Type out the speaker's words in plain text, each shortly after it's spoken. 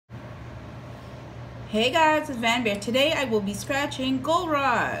Hey guys, it's Van Bear. Today I will be scratching Gold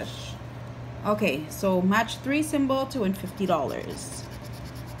Rush. Okay, so match 3 symbol to win $50.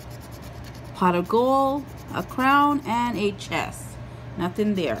 Pot of gold, a crown, and a chest.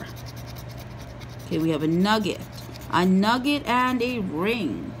 Nothing there. Okay, we have a nugget and a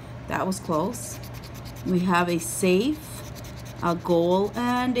ring. That was close. We have a safe, a gold,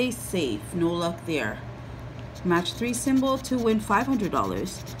 and a safe. No luck there. Match 3 symbol to win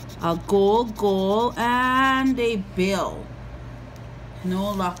 $500. A gold, and a bill. No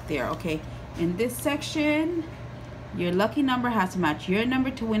luck there. Okay, in this section, your lucky number has to match your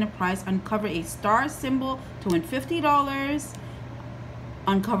number to win a prize. Uncover a star symbol to win $50.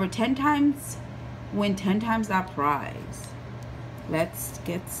 Uncover 10 times, win 10 times that prize. Let's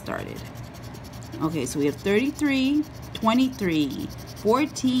get started. Okay, so we have 33, 23,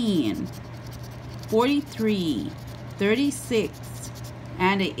 14, 43, 36,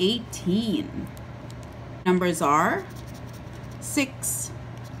 and a 18. Numbers are 6,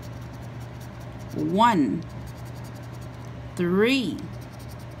 1, 3,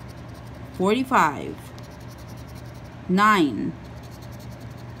 45, 9,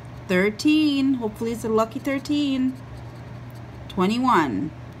 13. Hopefully it's a lucky 13.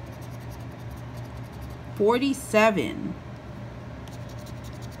 21, 47,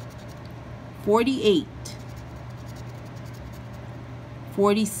 48,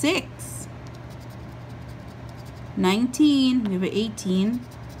 46, 19, we have an 18,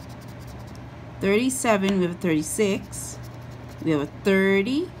 37, we have a 36, we have a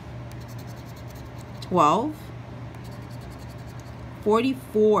 30, 12,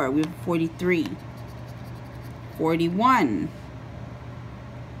 44, we have a 43, 41,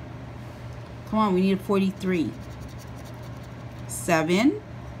 come on, we need a 43, 7,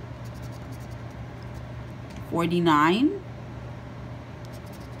 49,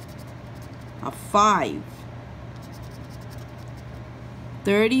 a 5,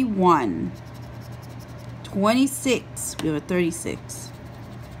 31, 26, we have a 36,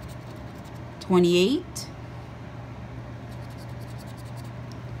 28,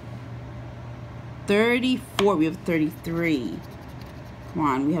 34, we have 33, come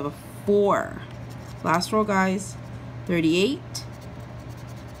on, we have a 4, last row guys, 38,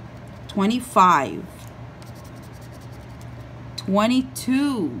 25,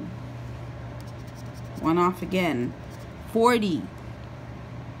 22, one off again, 40,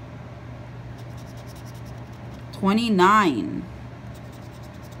 29,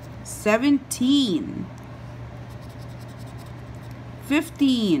 17,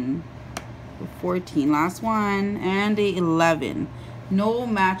 15, 14, last one, and a 11. No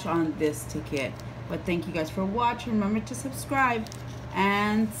match on this ticket, but thank you guys for watching. Remember to subscribe,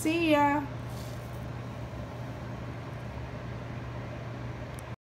 and see ya.